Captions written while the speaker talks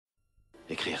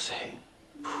Écrire, c'est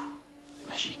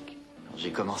magique. Quand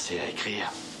j'ai commencé à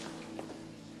écrire,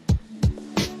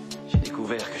 j'ai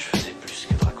découvert que je faisais plus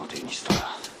que de raconter une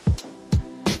histoire.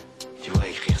 Tu vois,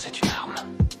 écrire, c'est une arme.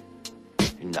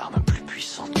 Une arme plus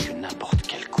puissante que n'importe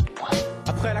quel coup de poing.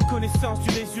 Après la connaissance du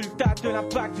résultat de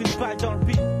l'impact d'une balle dans le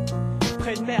vide.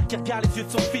 Après une mère qui regarde les yeux de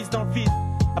son fils dans le vide.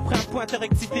 Après un pointeur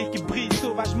excité qui brise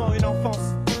sauvagement une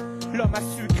enfance. L'homme a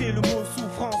su créer le mot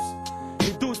souffrance.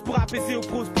 Les doses pour apaiser aux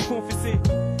proses pour confesser.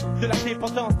 De la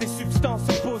dépendance des substances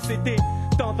possédées.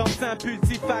 Tendance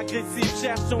impulsive, agressive,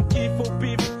 cherche son kiff au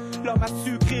pif. L'homme a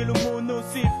su créer le mot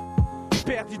nocif.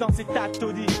 Perdu dans ses tas de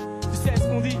taudis. Tu sais ce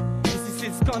qu'on dit? Ici c'est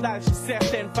le scandale chez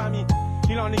certaines familles.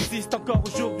 Il en existe encore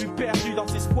aujourd'hui perdu dans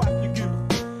ses squats lugubres.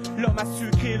 L'homme a su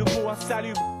créer le mot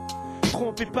insalubre.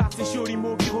 Trompé par ces jolis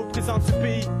mots qui représentent ce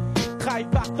pays. Trahi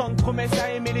par tant de promesses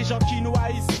à aimer les gens qui nous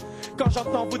haïssent. Quand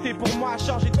j'entends voter pour moi,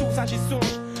 changer tout ça j'y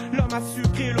songe. L'homme a su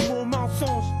créer le mot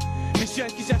mensonge. Les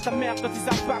jeunes qui cherchent la merde quand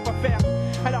ils savent pas quoi faire.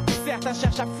 Alors que certains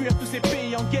cherchent à fuir tous ces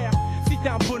pays en guerre. Si t'es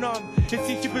un bonhomme, et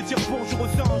si tu peux dire bonjour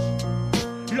aux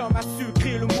anges. L'homme a su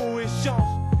créer le mot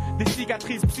échange. Des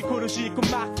cicatrices psychologiques aux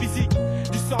marques physiques.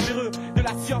 Du sang véreux, de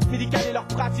la science médicale et leurs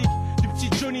pratiques. Du petit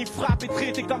Johnny frappé et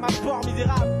traité comme un porc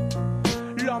misérable.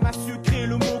 L'homme a su créer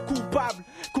le mot coupable.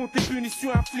 Contre les punitions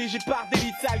infligées par des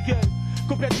lits de sale gueule.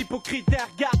 Complète hypocrite, des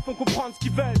regards font comprendre ce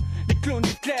qu'ils veulent. Les clones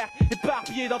d'Hitler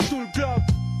éparpillés dans tout le globe.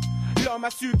 L'homme a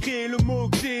su créer le mot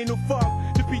xénophobe.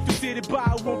 Depuis tous ces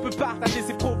débats où on peut partager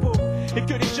ses propos. Et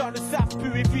que les gens ne savent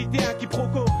plus éviter un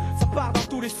quiproquo. Ça part dans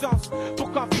tous les sens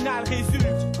pour qu'en final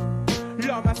résulte.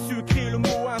 L'homme a su créer le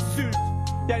mot insulte.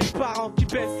 Y'a les parents qui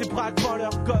baissent les bras devant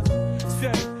leurs gosses.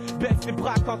 Seuls baissent les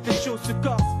bras quand les choses se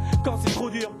corsent. Quand c'est trop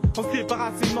dur, on se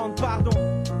débarrasse et demande pardon.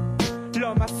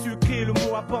 L'homme a su créer le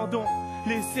mot abandon.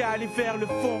 Laisser aller vers le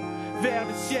fond, vers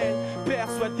le ciel.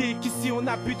 Persuadé qu'ici on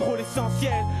n'a plus trop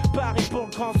l'essentiel. Pareil pour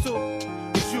le grand saut,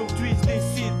 aujourd'hui se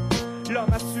décide.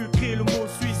 L'homme a su créer le mot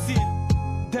suicide.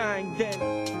 Dingue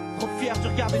d'elle, trop fier tu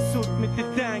regardes les autres mais t'es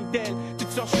dingue d'elle. Tu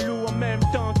te sens chelou en même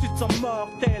temps, tu te sens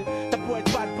mortel. T'as beau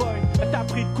être bad boy, elle t'a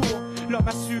pris de court. L'homme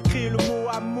a su créer le mot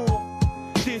amour.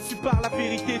 Déçu par la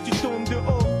vérité, tu tombes de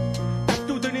haut. T'as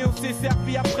tout donné, on s'est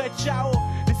servi, après ciao.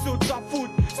 Les autres s'en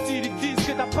foutent, style ils disent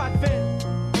que t'as pas de veine.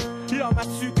 L'homme a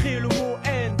su créer le mot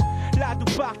haine. Là d'où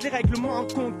partent les règlements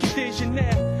de compte qui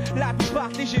dégénèrent. Là d'où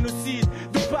partent les génocides,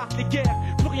 d'où partent les guerres.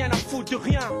 Plus rien à foutre de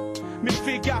rien, mais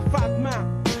fais gaffe à demain.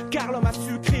 Car l'homme a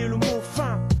su créer le mot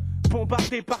fin.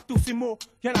 Bombardé par tous ces mots,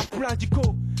 y'en a plein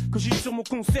d'icônes. Quand j'ai sur mon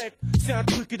concept, c'est un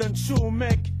truc qui donne chaud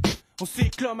mec. On sait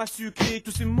que l'homme a su créer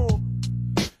tous ces mots.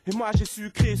 Et moi j'ai su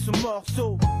créer ce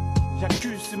morceau.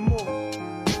 J'accuse ces mots.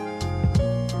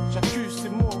 J'accuse ces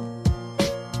mots.